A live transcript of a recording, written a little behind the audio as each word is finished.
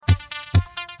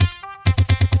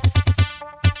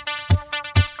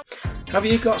Have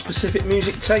you got specific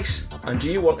music tastes? And do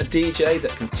you want a DJ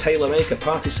that can tailor-make a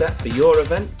party set for your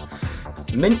event?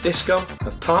 Mint Disco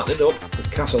have partnered up with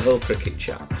Castle Hill Cricket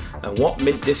Chat, and what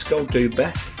Mint Disco do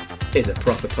best is a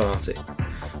proper party.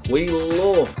 We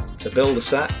love to build a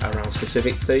set around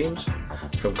specific themes,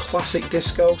 from classic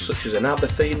disco such as an ABBA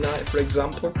theme night for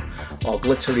example, or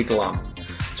glittery glam,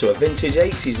 to a vintage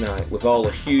 80s night with all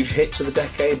the huge hits of the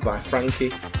decade by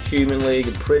Frankie, Human League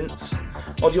and Prince.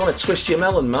 Or do you want to twist your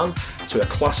melon, man, to a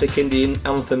classic Indian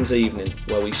anthems evening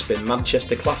where we spin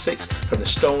Manchester classics from the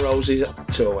Stone Roses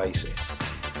to Oasis?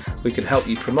 We can help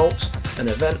you promote an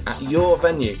event at your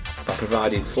venue by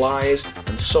providing flyers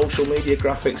and social media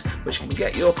graphics which can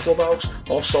get your clubhouse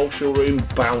or social room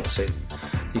bouncing.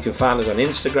 You can find us on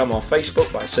Instagram or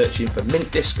Facebook by searching for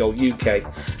Mint Disco UK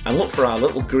and look for our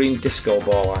little green disco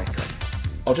ball icon.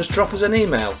 Or just drop us an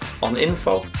email on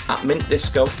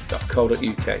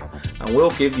info@mintdisco.co.uk and we'll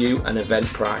give you an event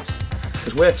price.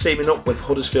 Because we're teaming up with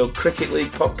Huddersfield Cricket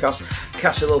League podcast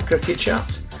Castle Hill Cricket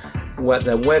Chat, where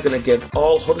then we're going to give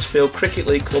all Huddersfield Cricket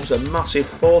League clubs a massive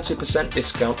 40%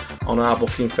 discount on our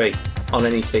booking fee on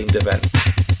any themed event.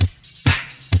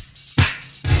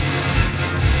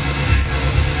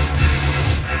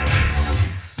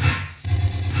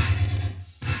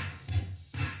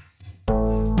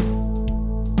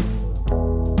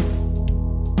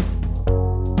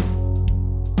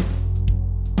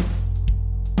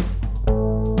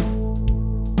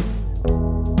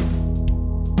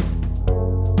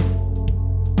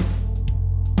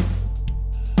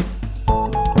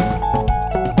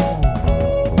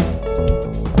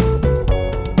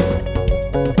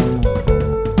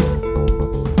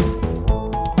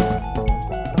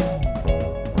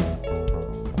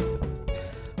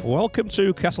 Welcome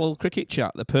to Castle Hill Cricket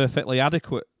Chat, the perfectly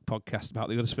adequate podcast about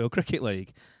the Huddersfield Cricket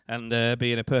League. And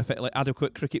being a perfectly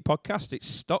adequate cricket podcast, it's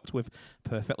stocked with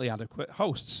perfectly adequate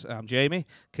hosts. I'm Jamie,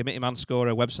 committee man,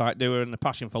 scorer, website doer, and a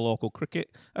passion for local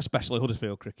cricket, especially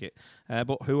Huddersfield cricket.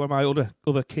 But who are my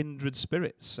other kindred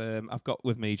spirits? I've got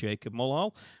with me Jacob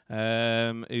Mulhall,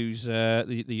 who's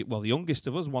the youngest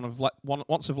of us,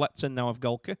 once of Lepton, now of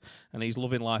Golka, and he's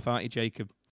loving life, aren't you,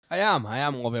 Jacob? I am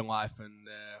loving life, and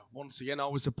once again,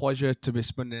 always a pleasure to be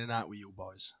spending the night with you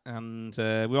boys. And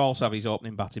we also have his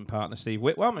opening batting partner, Steve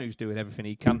Whitwam, who's doing everything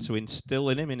he can to instill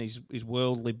in him in his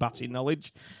worldly batting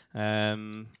knowledge.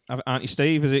 Aren't you,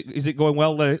 Steve? Is it going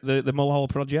well, the Mulhall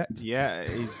project? Yeah,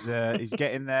 he's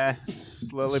getting there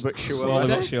slowly but surely. Slowly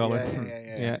but surely.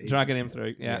 Yeah, dragging him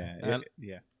through. Yeah.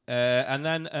 And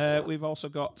then we've also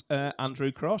got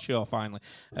Andrew Crawshaw finally,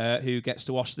 who gets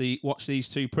to watch these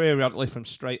two periodically from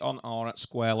straight on or at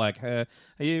square leg. Are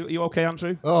you okay,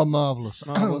 Andrew? Oh, marvellous.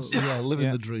 Yeah,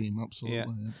 living the dream, absolutely. Yeah.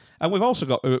 And we've also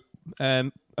got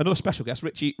another special guest,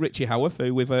 Richie Howarth,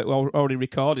 who we've already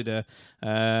recorded a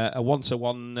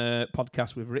one-to-one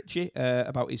podcast with Richie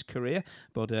about his career.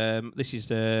 But this is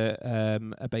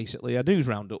basically a news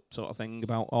roundup sort of thing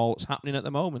about all that's happening at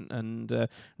the moment. And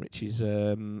Richie's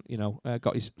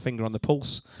got his finger on the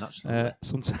pulse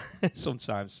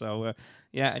sometimes. So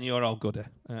and you're all good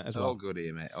as well. All good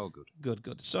here, mate. All good.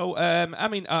 Good. So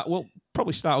we'll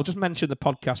probably start. I'll just mention the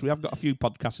podcast. We have got a few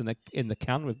podcasts in the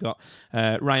can. We've got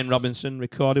Ryan Robinson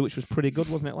recorded, which was pretty good,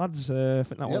 wasn't it, lads? I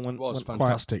think that one went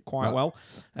fantastic, quite well.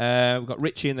 We've got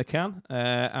Richie in the can,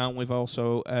 and we've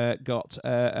also got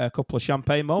a couple of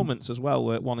champagne moments as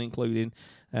well. One including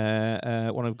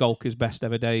one of Golka's best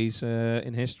ever days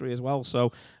in history as well.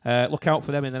 So look out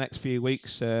for them in the next few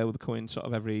weeks. We'll be coming sort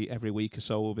of every week or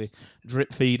so. We'll be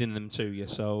drip feeding them to you.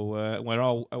 So we're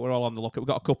all on the lookout. We've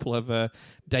got a couple of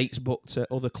dates booked at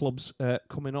other clubs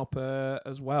coming up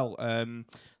as well.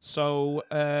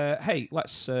 Hey,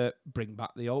 let's bring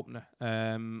back the opener,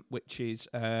 which is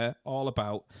all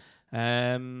about.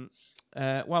 It's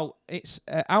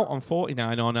out on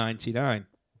 49 or 99.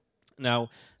 Now,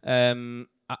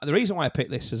 the reason why I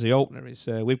picked this as the opener is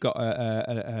we've got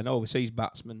an overseas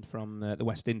batsman from the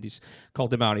West Indies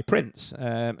called Damari Prince,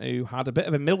 who had a bit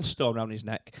of a millstone around his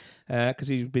neck because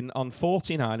he's been on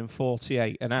 49 and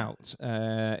 48 and out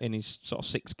in his sort of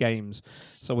 6 games.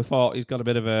 So we thought he's got a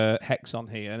bit of a hex on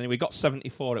here. And we got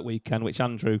 74 at weekend, which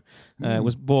Andrew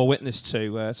bore witness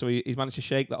to. So he's managed to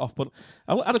shake that off. But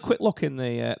I had a quick look in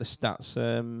the stats,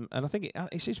 and I think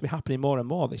it seems to be happening more and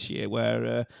more this year,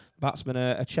 where batsmen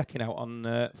are checking out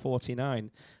on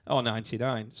 49 or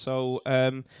 99. So,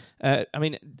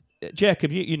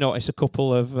 Jacob, you notice a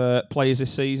couple of players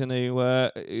this season who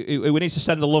we need to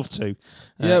send the love to,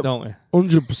 don't we?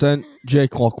 100%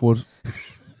 Jake Lockwood.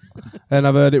 And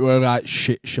I've heard it were a right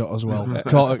shit shot as well.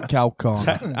 Caught at cow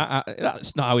corner.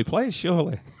 That's not how he plays,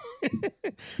 surely.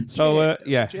 So,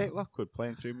 yeah. Jake Lockwood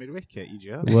playing through mid-wicket, you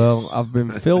joke? Well, I've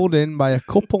been filled in by a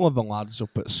couple of the lads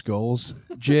up at Skulls.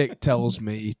 Jake tells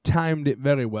me he timed it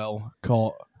very well,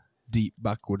 caught deep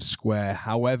backward square.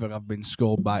 However, I've been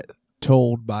told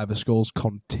by the Skulls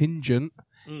contingent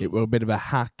it were a bit of a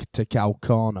hack to cow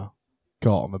corner.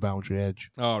 Caught on the boundary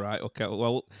edge. All right, okay.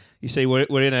 Well, you see, we're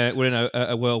in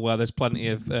a world where there's plenty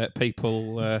of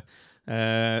people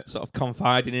sort of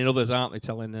confiding in others, aren't they?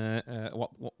 Telling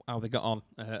how they got on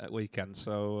at weekend.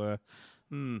 So,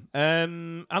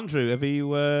 Andrew, have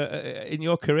you in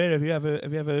your career have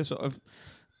you ever sort of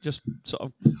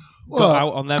got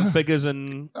out on them figures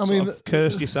and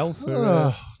cursed yourself?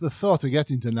 The thought of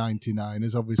getting to 99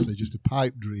 is obviously just a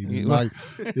pipe dream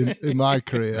in my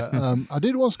career. I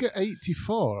did once get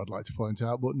 84, I'd like to point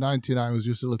out, but 99 was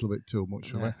just a little bit too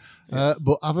much for me.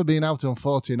 But have I been out on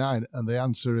 49? And the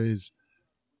answer is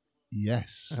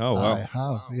yes. Oh, wow. I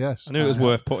have, yes. I knew it was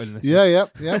worth putting this. Yeah.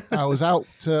 I was out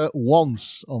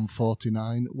once on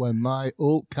 49 when my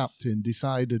old captain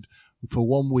decided for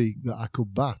 1 week that I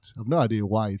could bat. I've no idea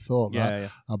why he thought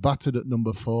that. I batted at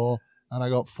number 4 and I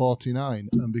got 49.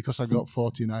 And because I got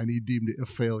 49, he deemed it a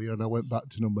failure and I went back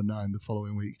to number 9 the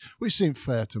following week, which seemed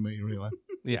fair to me, really.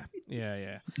 Yeah.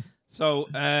 So,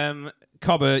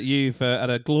 Cobber, you've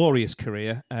had a glorious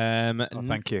career.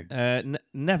 Thank you.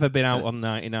 Never been out on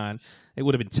 99. It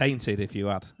would have been tainted if you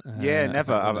had.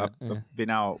 Never. I've been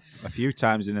out a few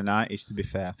times in the 90s, to be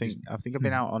fair. I think I've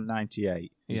been out on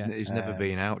 98. He's never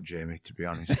been out, Jamie, to be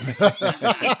honest.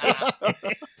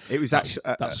 It was actually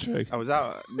that's true. I was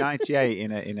out 98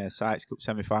 in a Sykes Cup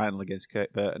semi-final against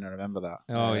Kirk Burton. I remember that.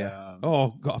 Oh yeah.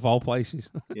 God of all places.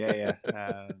 Yeah.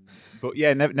 But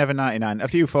yeah, never 99. A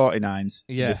few 49s.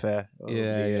 To be fair.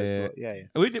 Yeah.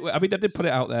 I did put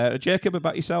it out there. Jacob,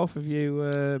 about yourself, have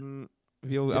you?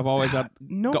 I've always got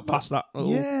past that.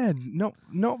 Yeah, not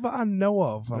that I know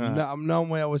of. I'm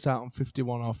normally always out on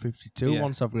 51 or 52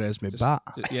 once I've raised my bat.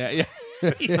 Yeah.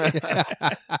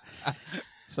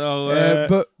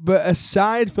 So, but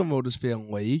aside from Huddersfield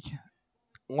League,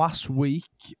 last week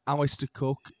Alistair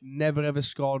Cook never ever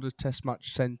scored a Test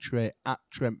match century at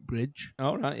Trent Bridge.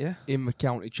 All right, yeah, in the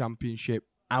county championship,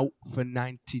 out for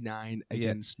 99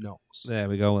 against Notts. There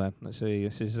we go. Then let's see.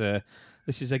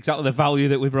 This is exactly the value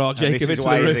that we brought Jacob into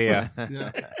the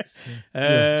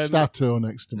room. Stato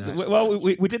next to me. Well,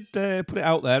 we did put it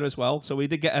out there as well, so we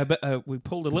did get a bit. We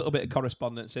pulled a little bit of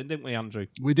correspondence in, didn't we, Andrew?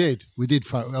 We did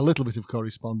find a little bit of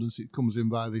correspondence. It comes in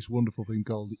via this wonderful thing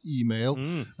called email.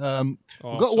 We've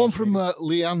got one from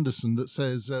Lee Anderson that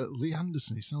says, Lee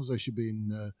Anderson, he sounds like he should be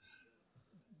in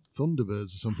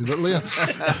Thunderbirds or something, but Lee,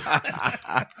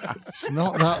 it's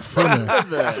not that funny.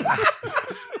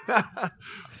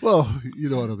 Well, you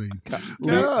know what I mean.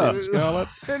 Scarlett.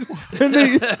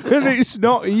 and it's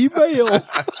not email.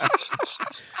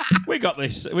 We got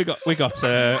this. We got.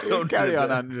 Carry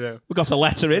on, Andrew. We got a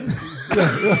letter in.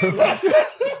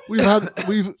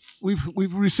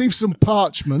 We've received some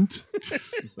parchment,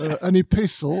 an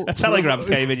epistle. A telegram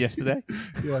came in yesterday.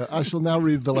 Yeah, I shall now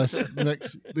read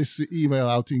this email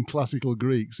out in classical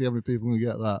Greek. See how many people can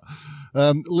get that.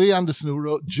 Lee Anderson, who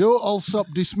wrote, Joe Alsop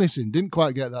dismissing. Didn't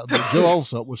quite get that, but Joe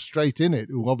Alsop was straight in it,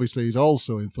 who obviously is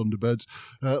also in Thunderbirds.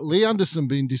 Lee Anderson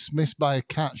being dismissed by a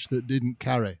catch that didn't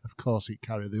carry. Of course it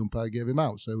carried. The umpire gave him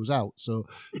out, so he was out. So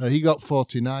he got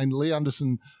 49. Lee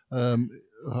Anderson...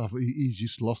 he's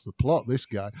just lost the plot, this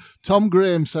guy. Tom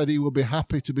Graham said he would be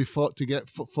happy to get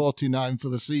 49 for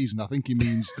the season. I think he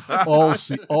means all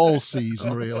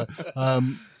season, really.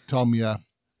 Tom, yeah.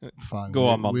 Fine. Go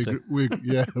on, Monty. We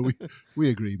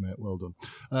agree, mate. Well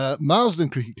done. Marsden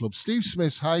Cricket Club. Steve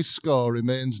Smith's high score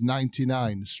remains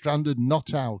 99. Stranded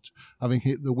not out, having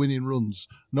hit the winning runs.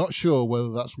 Not sure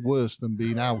whether that's worse than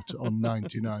being out on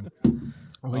 99.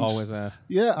 Always there.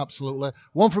 Yeah, absolutely.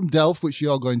 One from Delph, which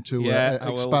you're going to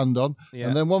expand on. Yeah.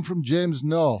 And then one from James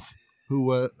North,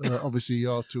 who obviously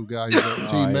your two guys,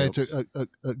 teammate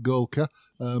at Golka.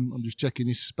 I'm just checking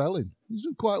his spelling. He's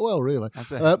done quite well, really.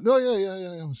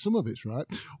 Yeah. Some of it's right.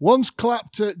 Once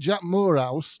clapped at Jack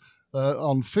Moorhouse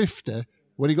on 50,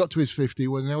 when he got to his 50,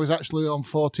 when he was actually on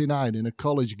 49 in a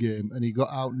college game, and he got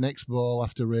out next ball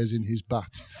after raising his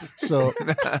bat. So,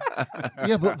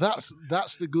 yeah, but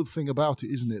that's the good thing about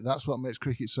it, isn't it? That's what makes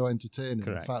cricket so entertaining,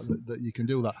 Correct. The fact that you can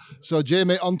do that. So,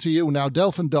 Jamie, on to you now.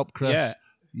 Delph and Dopcrest.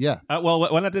 Yeah.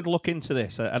 Well, when I did look into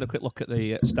this, I had a quick look at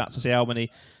the stats to see how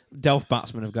many Delph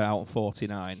batsmen have got out on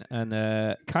 49.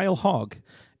 And Kyle Hogg,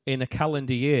 in a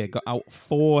calendar year, got out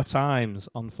 4 times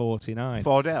on 49.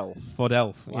 For Delph? For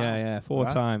Delph, wow. yeah. 4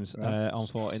 times on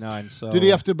 49. So did he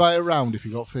have to buy a round if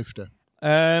he got 50?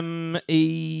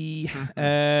 I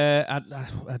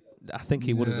think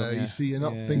he would have done. Yeah. You see, you're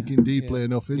not thinking deeply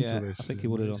enough into this. I think he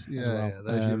would have done. Yeah,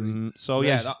 as well.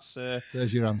 that's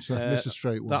there's your answer. Miss a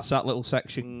straight one. That's that little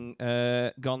section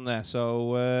gone there.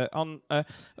 So on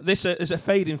this is a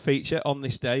fading feature on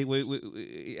this day.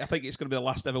 I think it's going to be the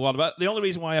last ever one. But the only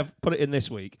reason why I've put it in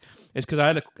this week is because I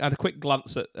had a quick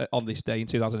glance at on this day in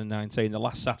 2019, the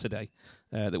last Saturday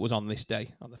that was on this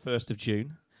day, on the 1st of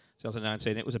June.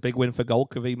 2019. It was a big win for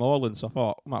Golka v Moreland, so I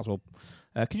thought, might as well.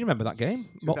 Can you remember that game?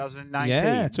 2019?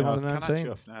 Yeah,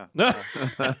 2019. No.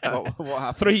 What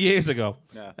happened? 3 years ago.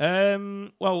 Yeah.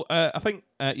 I think,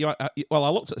 I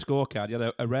looked at the scorecard. You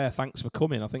had a rare thanks for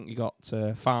coming. I think you got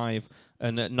 5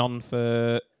 and none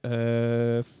for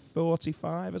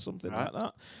 45 or something like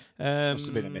that. Must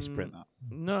have been a misprint, that.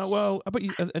 No, but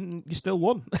you still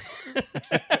won.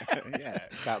 Yeah,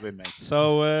 can't be me.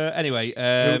 So, anyway.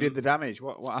 Who did the damage?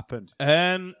 What happened?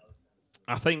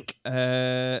 I think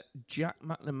Jack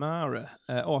McNamara.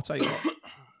 I'll tell you what.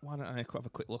 Why don't I have a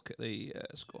quick look at the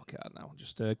scorecard now?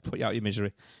 Just to put you out of your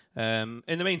misery. In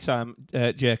the meantime,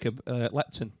 Jacob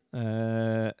Lepton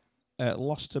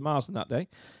lost to Marsden that day.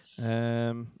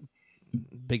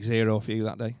 Big 0 for you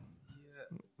that day.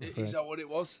 Yeah. Is that what it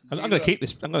was? I'm going to keep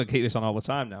this. I'm going to keep this on all the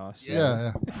time now.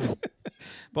 Yeah.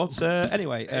 But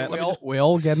anyway, we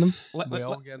all get them. We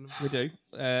do.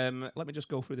 Let me just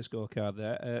go through the scorecard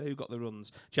there. Who got the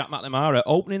runs? Jack McNamara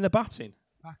opening the batting.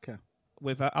 Backer.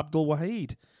 With Abdul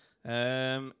Wahid.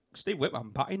 Steve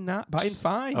Whitman batting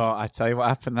 5. Oh, I tell you what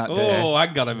happened that day. Oh,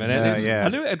 hang on a minute. Yeah. I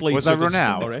knew it at least. Was I run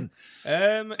out?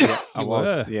 I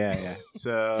was. Yeah.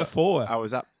 So for 4.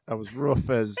 I was rough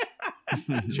as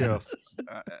Joe.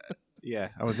 Yeah,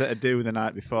 I was at a do the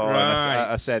night before, right.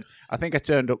 And I said, I think I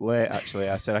turned up late. Actually,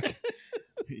 I said,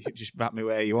 you just bat me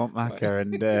where you want, Macca,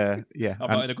 and I'm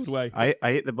not in a good way. I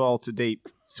hit the ball to deep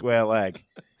square leg,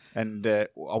 and I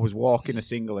was walking a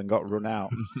single and got run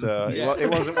out. So it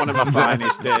wasn't one of my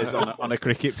finest days on a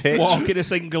cricket pitch. Walking a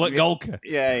single at Golka.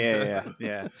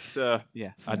 Yeah. So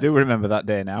I do remember that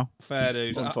day now. Fair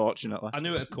dues. Unfortunately, I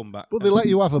knew it had come back. But they let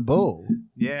you have a bowl.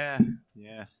 Yeah.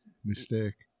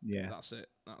 Mistake. Yeah, that's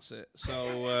it.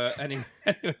 So anyway,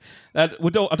 I don't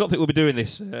think we'll be doing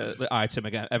this item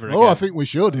ever again. I think we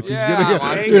should. If he's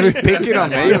going to picking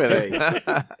on me with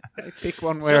it. Pick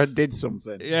one where I did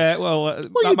something. Yeah, well,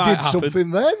 you that might did happen. something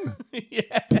then.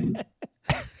 Yeah,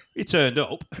 he turned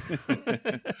up.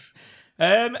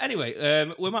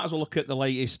 Anyway, we might as well look at the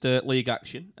latest league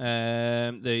action.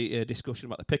 The discussion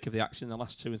about the pick of the action in the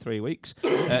last 2 and 3 weeks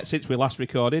since we last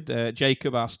recorded.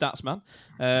 Jacob, our stats man.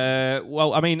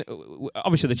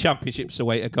 Obviously the Championship's the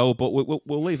way to go, but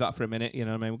we'll leave that for a minute. You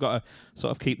know what I mean? We've got to sort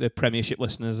of keep the Premiership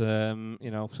listeners,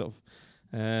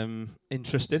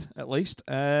 interested at least.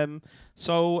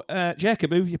 So,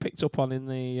 Jacob, who have you picked up on in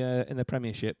the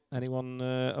Premiership? Anyone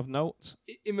of note?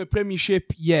 In the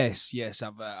Premiership, yes,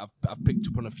 I've picked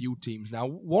up on a few teams now.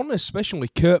 One especially,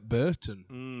 Kurt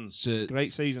Burton.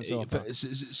 Great season so far.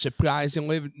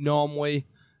 Surprisingly, normally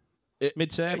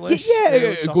mid-table.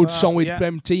 A good solid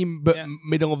Prem team, but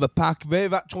middle of the pack.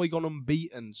 They've actually gone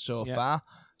unbeaten so far.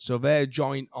 So they're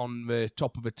joint on the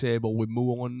top of the table with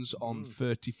Moorlands on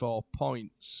 34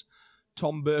 points.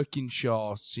 Tom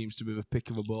Birkinshaw seems to be the pick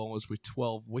of the bowlers with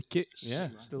 12 wickets. Yeah,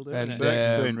 still doing it.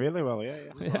 Burke's doing really well, yeah.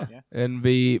 And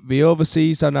the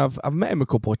overseas, and I've met him a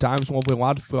couple of times, lovely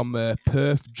lad from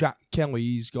Perth, Jack Kelly.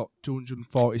 He's got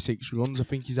 246 runs. I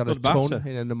think he's had good a ton batter.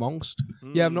 in and amongst.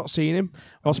 Yeah, I've not seen him.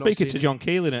 Well, speaking to John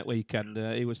Keeling at weekend,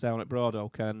 he was down at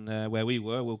Broadoak and where we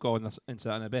were. We'll go into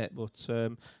that in a bit. But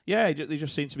they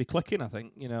just seem to be clicking, I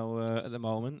think, at the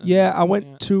moment. Yeah, I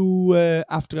went to,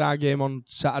 after our game on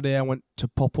Saturday, I went to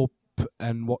pop up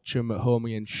and watch them at home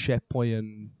against Shepley,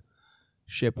 and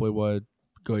Shepley were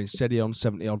going steady on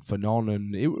 70 odd for none,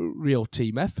 and it was a real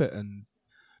team effort, and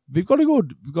we've got a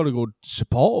good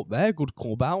support up there, good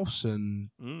clubhouse, and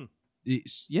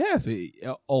it's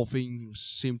all things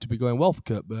seem to be going well for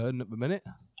Kurt Burton at the minute.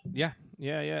 Yeah.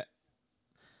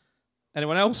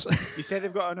 Anyone else? You say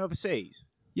they've got an overseas?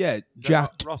 Yeah,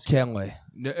 Jack Kelly,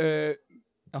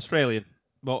 Australian.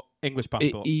 But English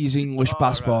passport. He's English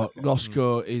passport. Right, okay.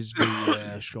 Roscoe is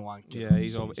the Sri Lankan. Yeah,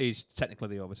 he's technically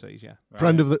the overseas. Yeah, right.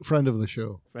 Friend of the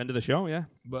show. Friend of the show. Yeah.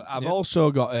 But I've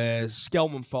also got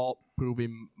Skelman Thorpe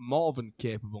proving more than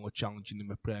capable of challenging in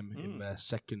the Prem in their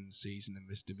second season in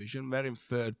this division. They're in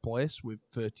third place with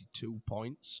 32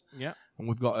 points. Yeah, and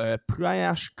we've got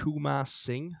Prayash Kumar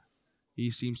Singh. He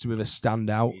seems to be the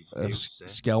standout of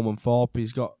Skelman Thorpe.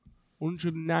 He's got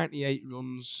 198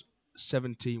 runs.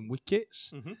 17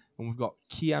 wickets, and we've got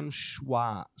Kian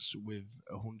Schwartz with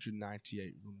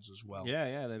 198 runs as well.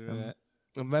 Yeah, they're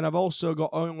And then I've also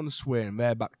got Owen and Swain.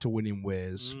 They're back to winning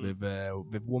ways.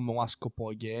 They've won the last couple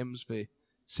of games. They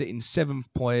sit in 7th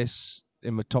place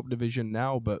in the top division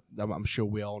now, but I'm sure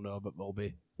we all know that they'll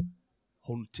be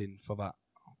hunting for that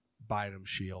Byram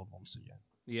Shield once again.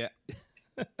 Yeah.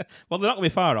 Well, they're not going to be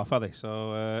far off, are they?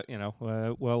 So,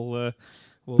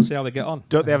 we'll see how they get on.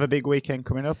 Don't they have a big weekend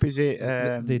coming up? Is it?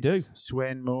 They do.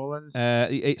 Swain Moorlands?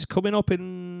 It's coming up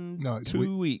in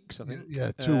 2 weeks, I think.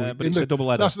 Yeah, 2 weeks. But it's a double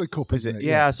header. That's the cup, Is it?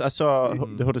 Yeah, I saw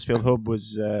the Huddersfield Hub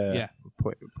was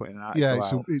putting an article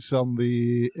out. It's on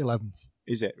the 11th.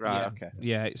 Is it? Right, okay.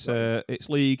 Yeah, it's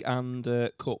league and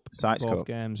cup. Sykes both Cup.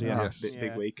 games, yeah. Yes.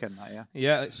 Big weekend, that, yeah.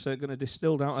 Yeah, it's going to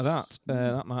distill down to that.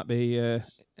 That might be...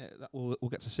 that we'll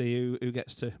get to see who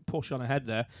gets to push on ahead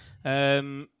there.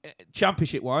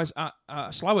 Championship-wise,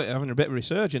 Slough are having a bit of a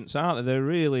resurgence, aren't they? They're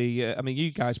really...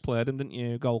 you guys played them, didn't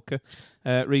you, Golka,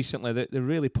 recently? They're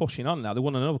really pushing on now. They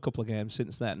won another couple of games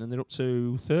since then, and they're up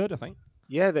to 3rd, I think.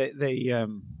 Yeah, they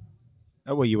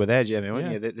well, you were there, Jamie,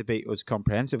 weren't you? They beat us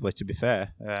comprehensively, to be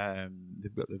fair.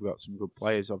 They've got some good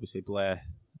players. Obviously,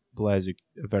 Blair's a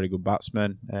very good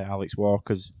batsman. Alex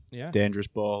Walker's dangerous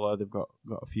bowler. They've got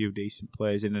a few decent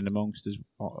players in and amongst as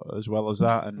well as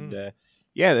that. And they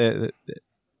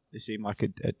seem like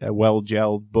a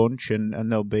well-gelled bunch,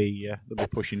 and they'll be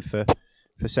pushing for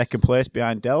second place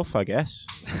behind Delph, I guess.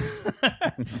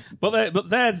 But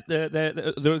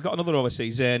they've got another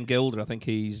overseas, Zane Gilder. I think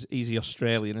he's the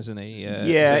Australian, isn't he?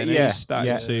 He's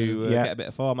starting to get a bit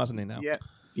of form, hasn't he, now?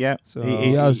 Yeah. So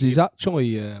He's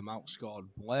actually outscored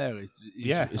Blair.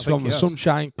 He's from the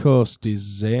Sunshine Coast, he's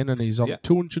Zane, and he's on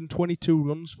 222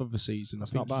 runs for the season. I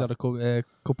think he's had a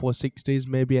couple of 60s,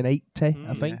 maybe an 80,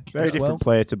 I think. Very different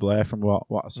player to Blair from what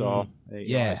I saw.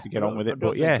 He likes to get on with it. I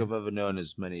don't think I've ever known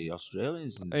as many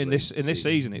Australians in this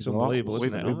season. It's unbelievable,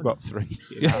 isn't it? We've got 3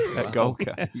 at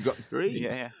Golka. You've got 3?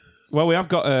 Yeah. Well, we have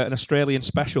got an Australian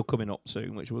special coming up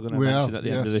soon, which we're going to mention at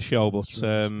the end of the show. But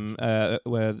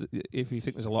where if you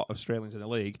think there's a lot of Australians in the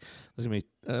league, there's going to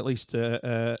be at least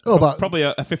probably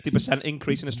a 50%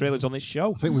 increase in Australians on this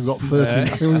show. I think we've got 30. I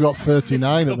think we've got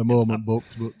 39 at the moment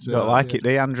booked. But don't like it, do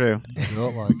you, Andrew?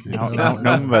 Don't like it.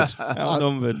 Outnumbered.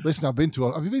 Outnumbered. Listen, have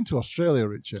you been to Australia,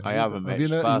 Richard? I haven't, mate.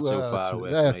 It's far too far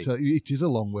away. It is a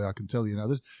long way, I can tell you now.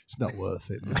 It's not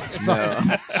worth it.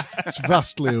 It's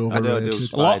vastly overrated. I don't do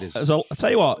spiders. So I tell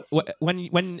you what, when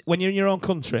you're in your own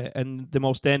country and the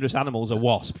most dangerous animals are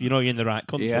wasps, you know you're in the right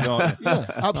country, don't you? Yeah,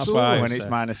 absolutely. When it's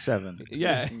 -7.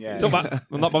 Yeah.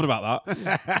 I'm not bothered about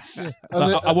that.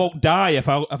 I won't die if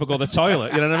I go to the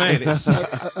toilet. You know what I mean?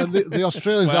 And the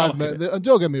Australians I've met, and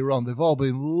don't get me wrong, they've all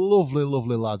been lovely,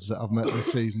 lovely lads that I've met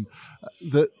this season.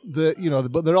 But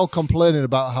they're all complaining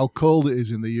about how cold it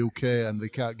is in the UK, and they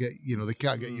can't get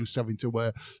used to having to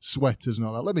wear sweaters and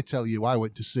all that. Let me tell you, I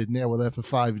went to Sydney. I was there for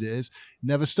 5 days.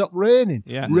 Never stopped raining.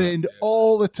 Yeah. Rained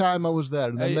all the time I was there,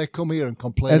 and then they come here and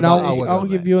complain about how I'll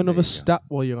give you another stat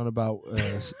while you're on about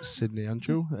Sydney,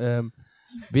 Andrew.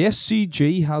 The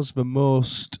SCG has the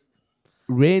most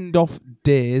rained off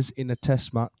days in a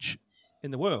Test match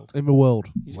in the world.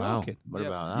 Wow. What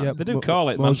about that? Yeah, they do call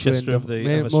it Manchester of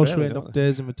most rained off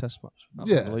days in the Test match.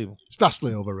 That's unbelievable. It's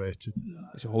vastly overrated.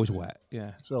 It's always wet.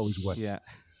 Yeah, it's always wet.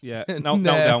 Yeah, no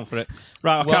down for it.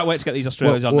 Right, I can't wait to get these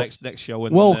Australians on next show.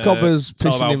 And, Cobber's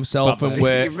pissing himself and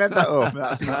we're... You made that up.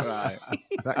 That's not right.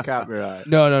 That can't be right.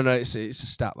 No. It's a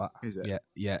stat, that. Is it?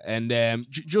 Yeah. And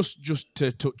just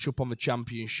to touch up on the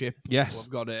championship, yes,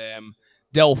 we've got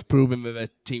Delph proving they're a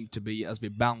team to beat as they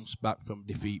bounce back from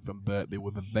defeat from Birkby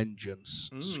with a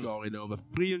vengeance, scoring over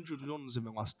 300 runs in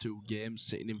the last 2 games,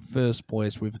 sitting in first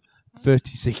place with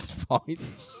 36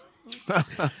 points.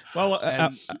 Well,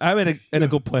 I'm in a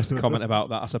good place to comment about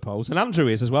that, I suppose, and Andrew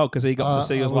is as well because he got to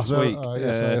see us last week.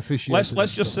 Yes, I officiated.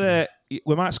 Let's just say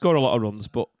we might score a lot of runs,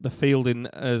 but the fielding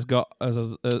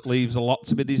leaves a lot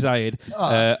to be desired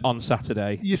on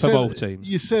Saturday for both teams.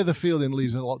 You say the fielding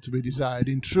leaves a lot to be desired.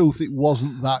 In truth, it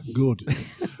wasn't that good.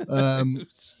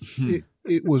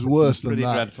 It was worse than pretty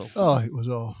that. Dreadful. Oh, it was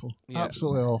awful,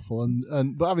 absolutely awful.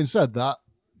 But having said that,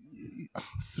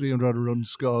 300 runs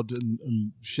scored,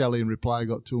 and Shelley in reply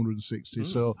got 260.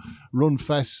 So run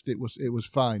fest, it was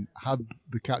fine. Had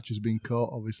the catches been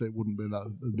caught, obviously it wouldn't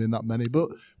have been that many. But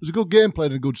it was a good game,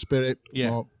 played in a good spirit.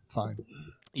 Yeah, fine.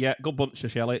 Yeah, good bunch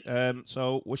of Shelley.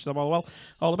 So wish them all well.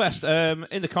 All the best.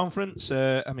 In the conference,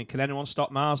 can anyone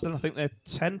stop Marsden? I think they're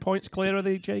 10 points clear of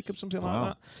the Jacob, something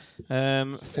like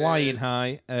that. Flying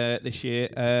high this year.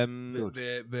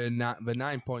 They're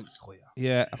 9 points clear.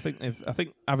 Yeah, I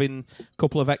think having a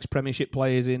couple of ex-Premiership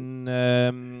players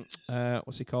in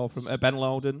what's he called from Ben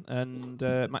Loden and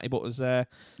Matty Butters there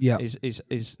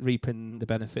is reaping the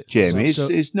benefits. Jamie,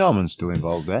 is Norman still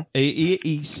involved there?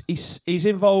 He's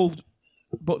involved,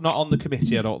 but not on the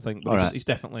committee, I don't think. But he's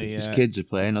definitely... His kids are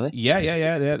playing, are they?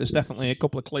 Yeah. There's definitely a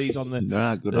couple of Clees on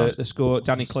the score.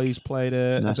 Danny Clees played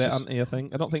a bit, hasn't he, I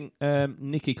think? I don't think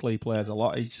Nicky Clee plays a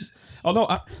lot. We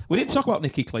didn't talk about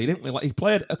Nicky Clee, didn't we? Like, he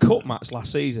played a cup match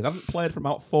last season. Hasn't played for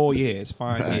about 5 years.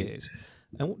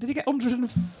 And did he get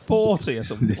 140 or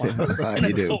something like that in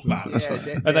a cup match?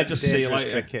 And then just see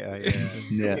later.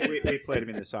 We played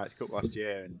him in the Sykes Cup last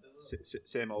year, and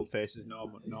same old faces.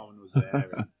 Norman was there.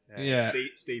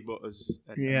 Steve Butters.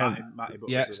 And Matty Butters.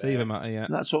 Yeah, Steve and Matty. Yeah,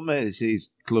 that's what makes these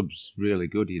clubs really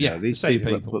good. These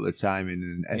people put the time in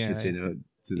and effort in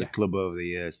to the club over the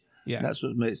years. Yeah, that's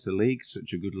what makes the league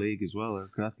such a good league as well.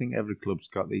 I think every club's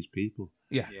got these people.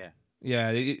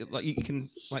 Yeah, like you can,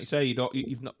 like you say,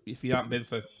 you've not. If you haven't been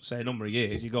for say a number of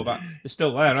years, you go back. They're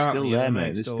still there, aren't they? Still there,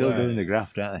 mate. They're still doing the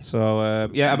graft, aren't they? So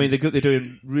they're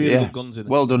doing really good guns in.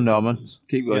 Well done, Norman.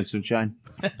 Keep going, sunshine.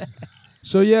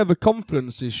 So the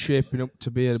conference is shaping up to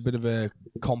be a bit of a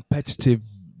competitive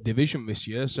division this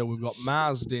year. So we've got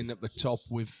Marsden at the top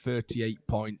with 38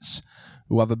 points,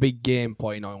 who have a big game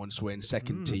playing Island Swain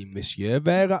second team this year.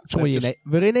 They're actually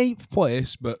they're in 8th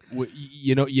place, but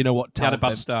you know what talent they had a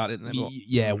bad start, didn't they?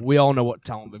 Yeah, we all know what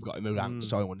talent they've got in the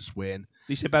ranks. Island Swain. Did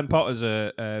you see Ben Potter's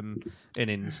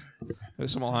innings? It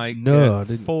was something like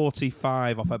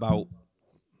 45 off about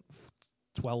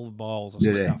 12 balls or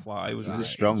something like that. He's a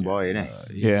strong boy, isn't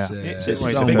he? He's a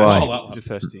strong boy. He's a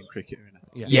first team cricketer, isn't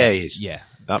he? Yeah, he is. Yeah,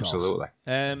 absolutely.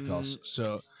 Of course.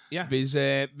 So there's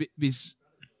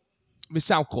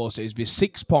how close it is. There's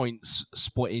 6 points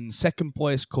split in second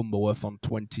place Cumberworth on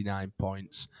 29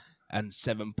 points and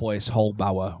 7th place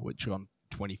Holbauer, which are on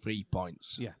 23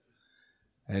 points. Yeah.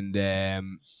 And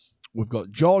we've got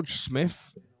George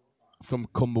Smith from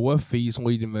Cumberworth. He's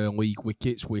leading the league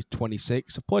wickets with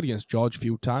 26. I played against George a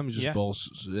few times. Just balls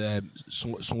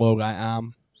slow right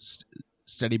arm,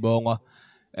 steady bowler.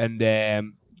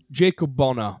 And Jacob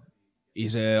Bonner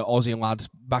is an Aussie lad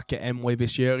back at Emley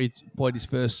this year. He played his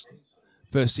first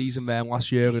season there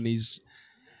last year, and he's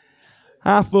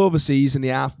half overseas and he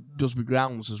half does the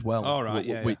grounds as well. Oh,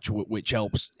 right, which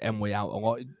helps Emley out a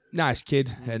lot. Nice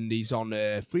kid, and he's on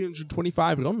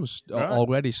 325 runs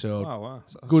already. So wow.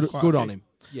 good on him.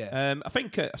 Yeah, I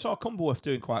think I saw Cumberworth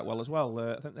doing quite well as well.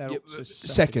 I think they're up to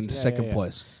second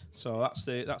place. So that's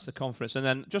the conference, and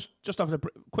then just having a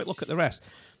quick look at the rest.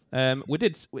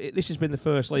 This has been the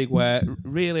first league where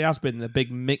really has been the big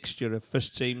mixture of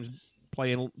first teams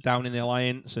playing down in the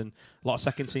Alliance and a lot of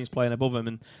second teams playing above them,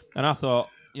 and I thought,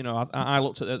 I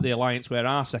looked at the Alliance where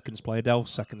our seconds play,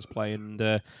 Delph's seconds play, and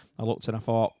I looked and I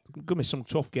thought, give me some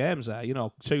tough games there,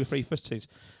 2 or 3 first teams.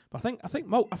 But I think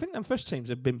them first teams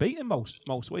have been beaten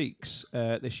most weeks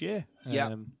this year.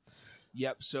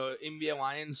 Yep. So in the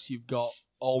Alliance, you've got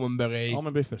Almonbury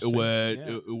first who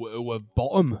were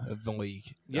bottom of the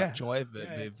league. Yeah. Actually,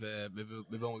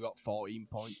 they've only got 14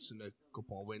 points and a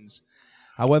couple of wins.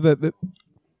 However,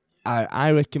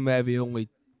 I reckon they're the only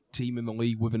team in the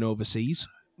league with an overseas.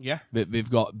 Yeah. They've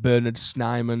got Bernard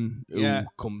Snyman, who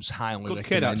comes highly good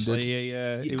recommended. Kid,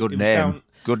 actually. Good name.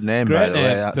 Good name, great by the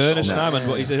way. Name, Bernard Snyman,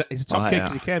 but he's a top kid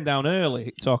because he came down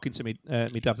early talking to me. My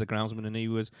dad's a groundsman, and he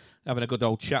was having a good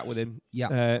old chat with him.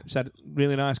 Yeah. Said,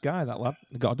 really nice guy, that lad.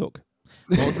 He got a duck.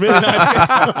 Well, really nice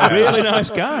guy. Really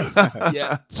nice guy.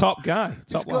 Yeah. Top guy.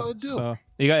 Top He's got a duck. So,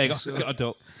 he got a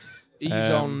duck. He's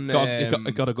on...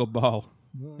 He got a good ball.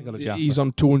 He's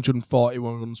on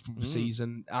 241 runs for the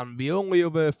season, and the only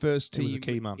other first team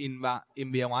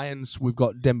in the Alliance, we've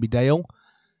got Denby Dale,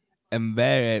 and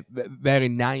they're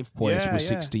in 9th place with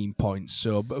 16 points.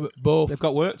 So both they've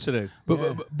got work to do.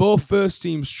 But both first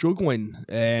teams struggling.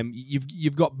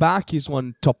 You've got Barkey's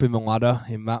one top in the ladder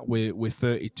in that with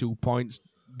 32 points.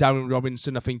 Darren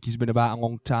Robinson, I think he's been about a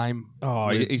long time. Oh,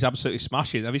 he's absolutely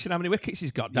smashing. Have you seen how many wickets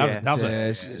he's got?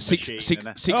 Darren,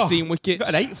 16 wickets. He got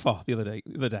an 8 for the other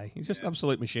day. He's just an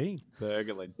absolute machine.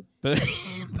 Burgling.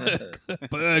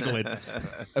 Burgling.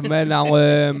 And then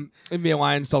in the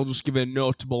Alliance, I'll just give a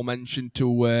notable mention to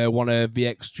one of the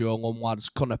ex-Joe Lum lads,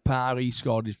 Connor Parr. He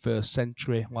scored his first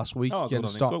century last week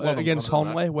against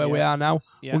Honley, where we are now.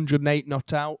 108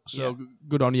 not out. So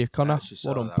good on you, Connor.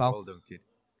 Well done, pal. Well done, kid.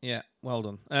 Yeah, well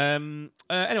done.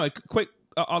 Anyway, quick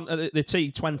on the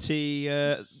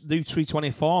T20, new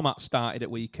T20 format started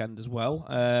at weekend as well.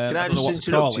 Can I just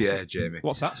interrupt you here, Jamie?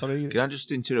 What's that? Sorry. Can I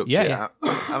just interrupt you? Yeah.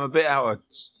 I'm a bit out of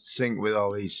sync with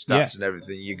all these stats and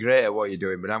everything. You're great at what you're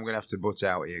doing, but I'm going to have to butt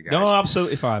out here, guys. No,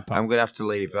 absolutely fine, pal. I'm going to have to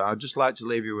leave. I'd just like to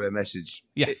leave you with a message.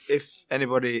 Yeah. If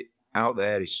anybody out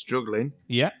there is struggling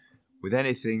with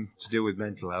anything to do with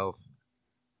mental health,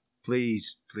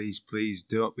 please, please, please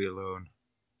don't be alone.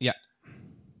 Yeah.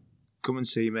 Come and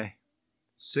see me.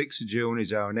 6th of June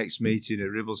is our next meeting at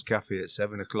Ribbles Cafe at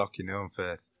 7 o'clock in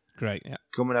Holmfirth. Great, yeah.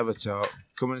 Come and have a talk.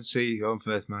 Come and see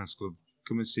Holmfirth Man's Club.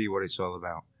 Come and see what it's all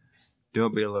about.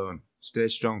 Don't be alone. Stay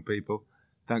strong, people.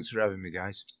 Thanks for having me,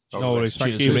 guys. No worries.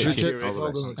 Thank you, Richard.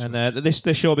 And this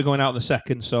show will be going out on the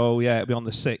 2nd, so yeah, it'll be on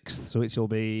the 6th. So it will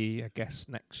be, I guess,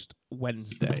 next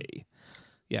Wednesday.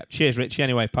 Yeah. Cheers, Richie.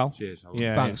 Anyway, pal. Cheers.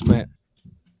 Thanks, mate.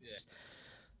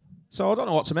 So I don't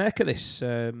know what to make of this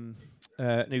new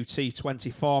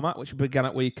T20 format, which began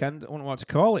at weekend. I don't know what to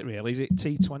call it, really. Is it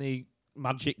T20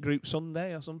 Magic Group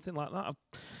Sunday or something like that? I've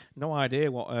no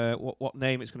idea what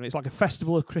name it's going to be. It's like a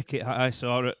festival of cricket I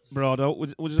saw at Broad Oak.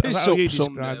 Piss Up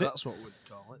Sunday, that's what we'd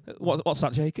call it. What's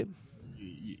that, Jacob?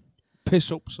 Piss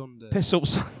Up Sunday. Piss Up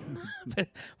Sunday.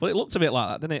 Well, it looked a bit like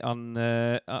that, didn't it,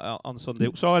 on Sunday?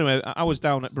 So anyway, I was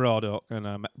down at Broad Oak and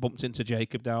I bumped into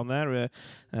Jacob down there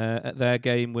at their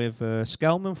game with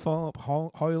Skelman, Thorpe,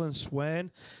 Hoyle and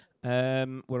Swain.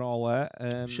 We're all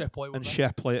there.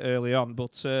 Shepley early on.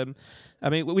 But, I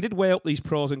mean, we did weigh up these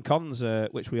pros and cons,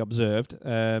 which we observed.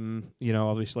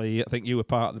 Obviously, I think you were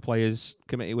part of the players'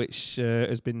 committee, which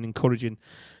has been encouraging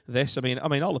this. I mean,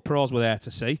 all the pros were there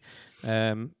to see.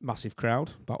 Massive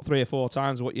crowd, about 3 or 4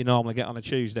 times what you normally get on a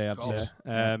Tuesday, I'd say.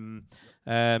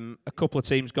 A couple of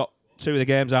teams got 2 of the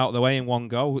games out of the way in one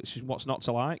go, which is what's not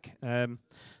to like.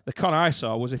 The con I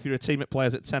saw was if you're a team that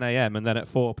plays at 10 a.m. and then at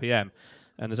 4 p.m.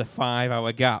 and there's a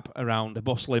 5-hour gap around a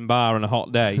bustling bar on a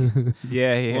hot day.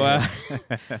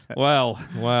 Well,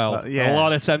 a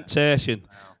lot of temptation.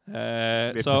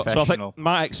 So I think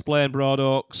might explain Broad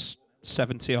Oak's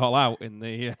 70 all out in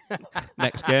the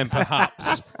next game,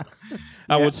 perhaps.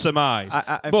 I would surmise.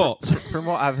 But from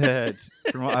what I've heard,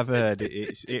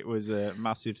 it was a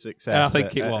massive success. I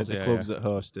think it was the clubs that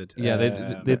hosted. Yeah,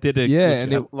 they did a good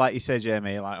job. Like you said,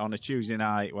 Jamie, like on a Tuesday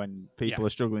night when people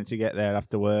are struggling to get there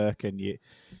after work, and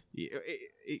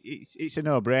it's a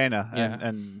no-brainer.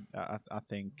 And I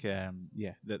think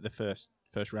that the first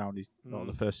round is or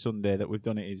the first Sunday that we've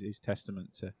done it is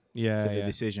testament to the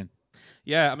decision.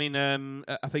 Yeah, I mean,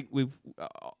 I think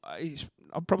it's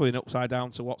probably an upside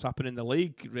down to what's happened in the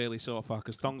league really so far,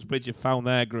 because Thongsbridge have found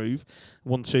their groove,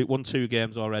 won two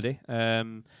games already. I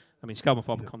mean,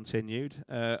 Skelmanthorpe continued.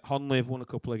 Honley have won a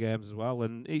couple of games as well,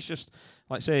 and it's just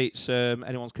like I say, it's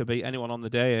anyone's could beat anyone on the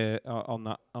day on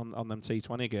them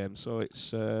T20 games. So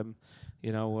it's Hoyle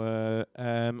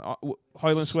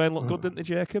and Swain looked good, didn't they,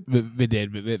 Jacob? They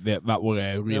did. That were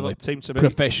a really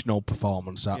professional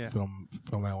performance from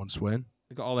Hoyle and Swain.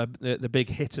 They got all the big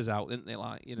hitters out, didn't they?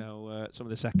 Like some of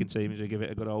the second teams who give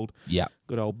it a good old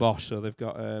bosh. So they've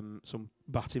got some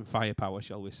batting firepower,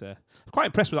 shall we say? I'm quite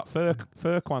impressed with that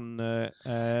Furquan.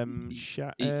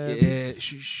 Shafiq,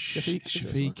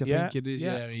 I think it is.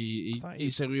 Yeah,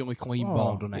 he's a really clean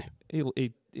ball, doesn't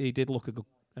he? He did look a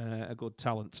good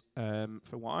talent from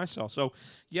what I saw. So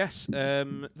yes,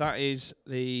 that is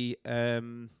the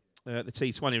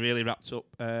T20 really wrapped up,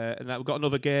 and we've got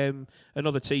another game,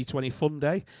 another T20 fun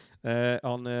day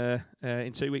on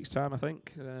in 2 weeks' time, I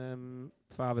think.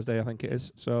 Father's Day, I think it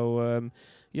is. So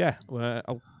I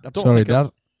don't. Sorry,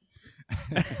 Dad.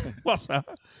 What's that?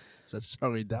 I said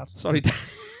sorry, Dad. Sorry, Dad.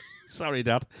 Sorry,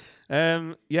 Dad.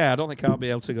 I don't think I'll be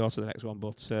able to go to the next one,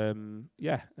 but good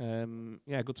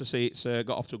to see it's got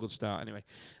off to a good start anyway.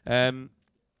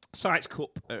 Sykes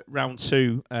Cup round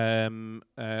 2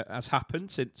 has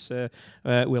happened since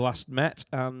we last met,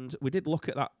 and we did look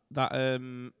at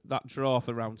that draw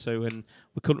for round 2, and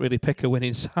we couldn't really pick a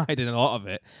winning side in a lot of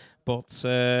it. But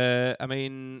I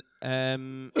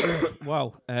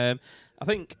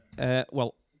think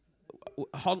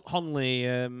Honley,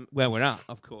 where we're at,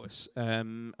 of course. I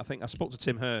think I spoke to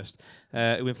Tim Hurst,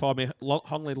 who informed me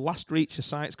Honley last reached the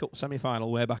Sykes Cup semi-final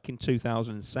way back in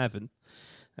 2007.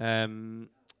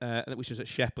 Which was at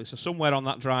Shepley. So somewhere on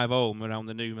that drive home around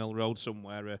the New Mill Road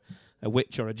somewhere, a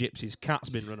witch or a gypsy's cat's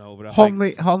been run over.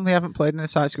 Honley haven't played in a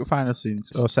Sykes Cup final since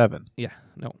 2007? Yeah,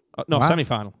 no.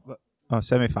 Semi-final. Oh,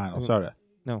 semi-final, sorry.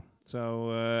 No.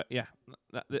 So,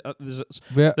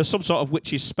 there's some sort of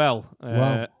witch's spell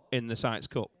in the Sykes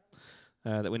Cup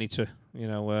that we need to,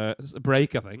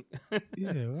 break, I think.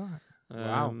 Yeah, right.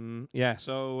 Wow. Yeah.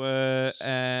 So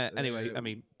anyway, I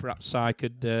mean, perhaps Si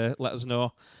could let us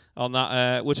know on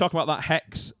that. We're talking about that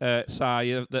hex,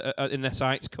 Si, in the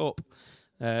Sykes Cup.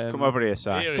 Come over here, Si.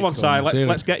 Come on, Si.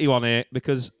 Let's get you on here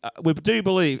because we do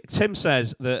believe. Tim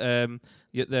says that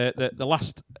the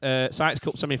last Sykes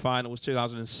Cup semi-final was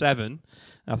 2007,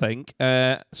 I think.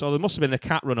 So there must have been a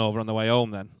cat run over on the way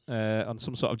home then, on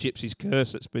some sort of gypsy's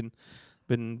curse that's been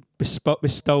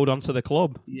bestowed onto the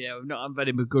club. Yeah, we've not had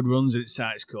very good runs at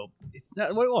Sykes Cup.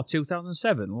 What it was,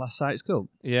 2007, last Sykes Cup?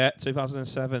 Yeah,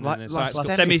 2007.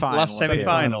 Last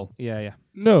semi-final. Yeah.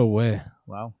 No way.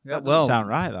 Wow. That doesn't sound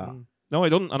right, that. No, it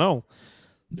doesn't. I know.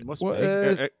 It must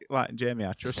be. Like, Jamie,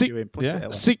 I trust you implicitly.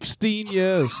 16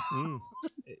 years.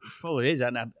 It probably is,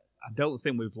 and I don't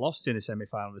think we've lost in a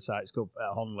semi-final of the Sykes Cup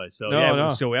at Honley. So,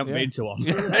 so we haven't been to one.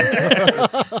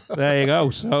 There you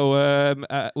go. So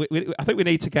I think we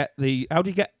need to get how do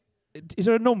you get... Is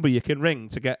there a number you can ring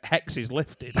to get hexes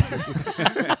lifted?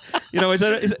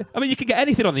 I mean, you can get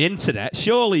anything on the internet.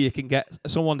 Surely you can get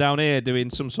someone down here doing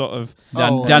some sort of...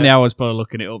 Danny Howard's probably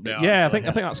looking it up now. Yeah, I think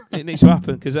it needs to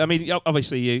happen because I mean,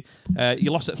 obviously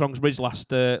you lost at Throngs Bridge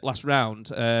last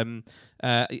round.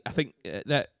 I think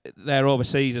that their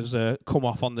overseas has come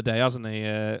off on the day, hasn't he?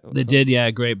 They did,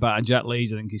 yeah. Great batter. Jack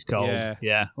Lees, I think he's called.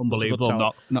 Yeah, unbelievable.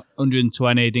 Not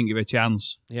 120. Didn't give a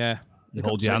chance. Yeah. You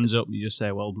hold your hands up, you just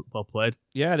say, well played.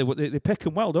 Yeah, they pick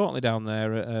them well, don't they, down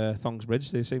there at Thongs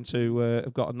Bridge? They seem to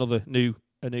have got a new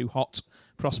hot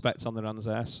prospect on their hands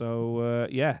there. So,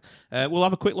 we'll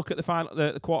have a quick look at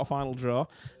the quarter-final draw.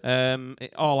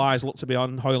 All eyes look to be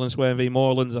on Hoyland Swain v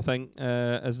Moorlands, I think,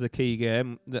 as the key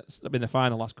game. That's been the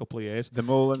final last couple of years. The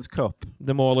Moorlands Cup.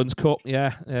 The Moorlands Cup,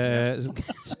 yeah.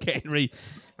 It's getting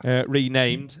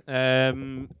renamed.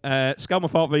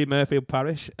 Skelmerthorpe v Murfield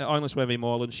Parish, Hoyland Swain v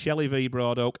Moorlands, Shelley v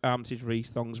Broadoak, Armitage v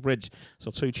Thongs Bridge. So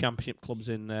 2 championship clubs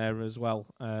in there as well.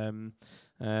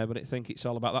 But I think it's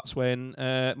all about that Swain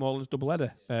Moorlands double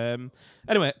header.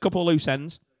 Anyway, a couple of loose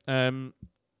ends.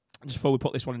 Just before we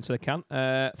put this one into the can,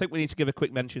 I think we need to give a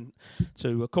quick mention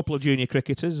to a couple of junior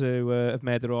cricketers who have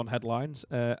made their own headlines.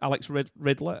 Alex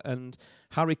Riddler and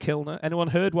Harry Kilner. Anyone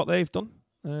heard what they've done?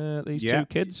 These 2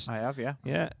 kids. I have, yeah.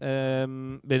 Yeah,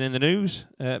 been in the news,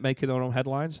 making their own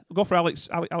headlines. We'll go for Alex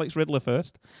Riddler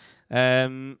first.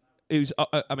 Who's,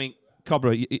 I mean,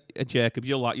 Cobra, Jacob,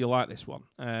 you'll like this one.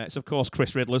 It's of course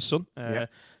Chris Riddler's son.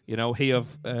 He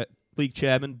of league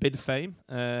chairman bid fame.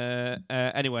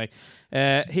 Anyway,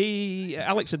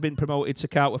 Alex had been promoted to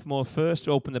Coutworth Moor first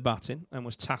to open the batting and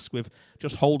was tasked with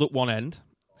just hold up one end.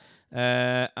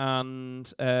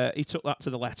 And he took that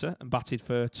to the letter and batted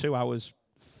for 2 hours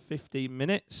 15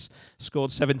 minutes.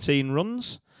 Scored 17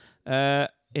 runs.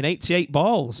 In 88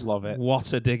 balls. Love it.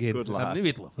 What a digging. Good lad. I knew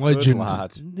he'd love that. Legend. Good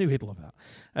lad. Knew he'd love that.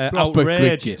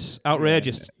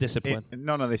 Outrageous discipline.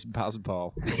 None of this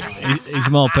baseball. He's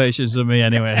more patient than me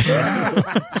anyway.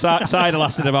 Side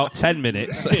lasted about 10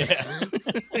 minutes.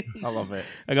 I love it.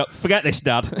 I got, forget this,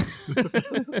 Dad.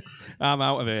 I'm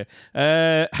out of here.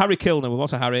 Harry Kilner, we've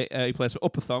also Harry. He plays for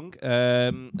Upper Thong.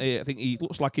 I think he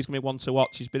looks like he's going to be one to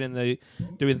watch. He's been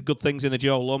doing good things in the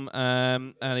Joe Lum,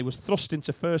 and he was thrust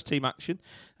into first team action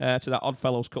to that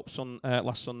Oddfellows Cup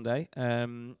last Sunday.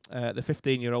 The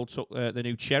 15-year-old took the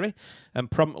new cherry and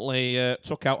promptly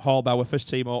took out Hallbauer first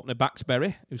team opener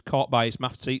Baxberry, who was caught by his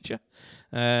maths teacher,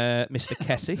 Mr.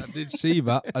 Kessie. I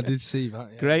did see that.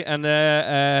 Yeah. Great, and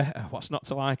what's not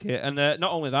to like it? And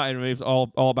not only that, he removed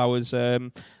Hallbauer's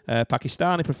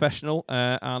Pakistani professional,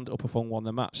 and Upper Thong won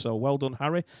the match. So well done,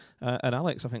 Harry and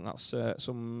Alex. I think that's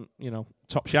some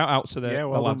top shout out to the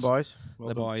well lads, done, boys.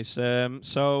 Boys.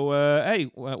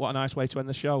 Hey, what a nice way to end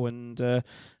the show. And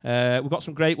we've got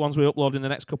some great ones we upload in the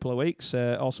next couple of weeks.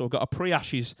 Also, we've got a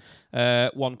pre-Ashes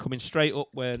one coming straight up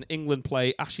when England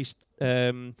play Ashes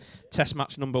Test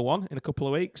match number 1 in a couple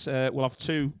of weeks. We'll have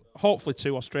hopefully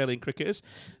two Australian cricketers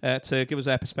to give us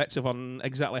their perspective on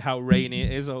exactly how rainy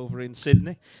it is over in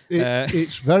Sydney.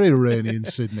 It's very rainy in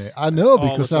Sydney. I know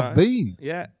because I've been.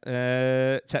 Yeah,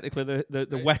 technically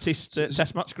the wettest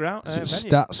Test match ground.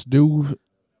 Stats do.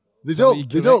 They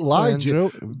don't lie,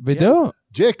 Jacob. They don't.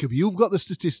 Jacob, you've got the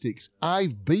statistics.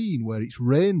 I've been where it's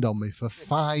rained on me for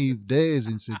 5 days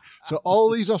in Sydney. So all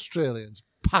these Australians,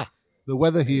 the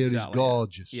weather here is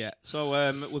gorgeous. Yeah. So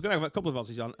we're going to have a couple of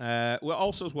Aussies on. We're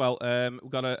also as well. We've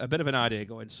got a bit of an idea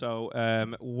going. So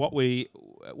what we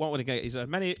what we get is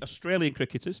many Australian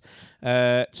cricketers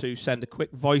to send a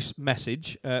quick voice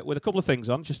message with a couple of things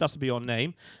on. Just has to be your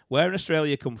name, where in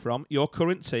Australia you come from, your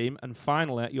current team, and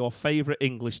finally your favourite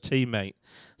English teammate.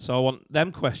 So I want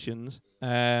them questions. Put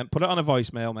it on a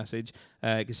voicemail message.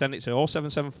 You can send it to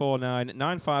 07749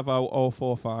 950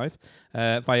 045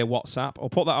 via WhatsApp. I'll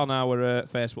put that on our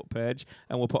Facebook page,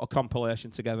 and we'll put a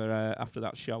compilation together after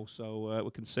that show, so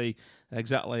we can see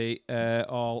exactly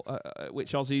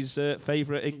which Aussies'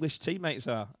 favourite English teammates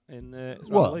are in the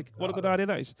league. What a good idea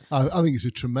that is. I think it's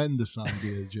a tremendous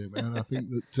idea, Jim, and I think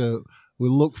that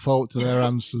we'll look forward to their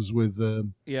answers with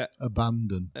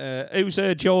abandon. Who's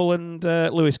Joel and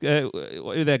Lewis? Who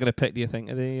are they going to pick, do you think?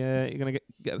 Are they you're going to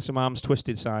get some arms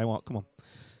twisted, Si? What? Come on.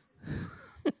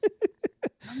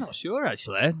 I'm not sure,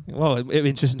 actually. Well, it'll be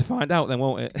interesting to find out then,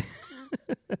 won't it?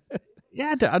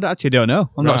 Yeah, I actually don't know.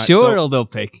 I'm not sure who they'll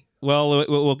pick. Well,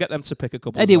 we'll get them to pick a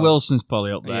couple. Eddie Wilson's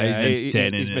probably up there. Yeah, he's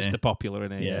entertaining. He's Mr. Popular,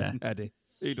 isn't he? Yeah. Eddie.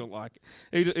 Who don't like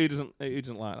it? Who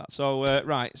doesn't like that? So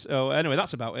right. So anyway,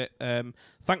 that's about it.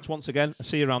 Thanks once again. I'll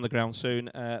see you around the ground soon.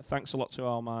 Thanks a lot to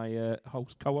all my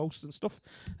co-hosts and stuff.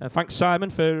 Thanks Simon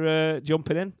for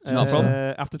jumping in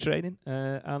after training.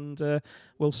 And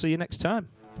we'll see you next time.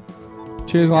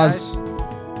 Cheers, lads.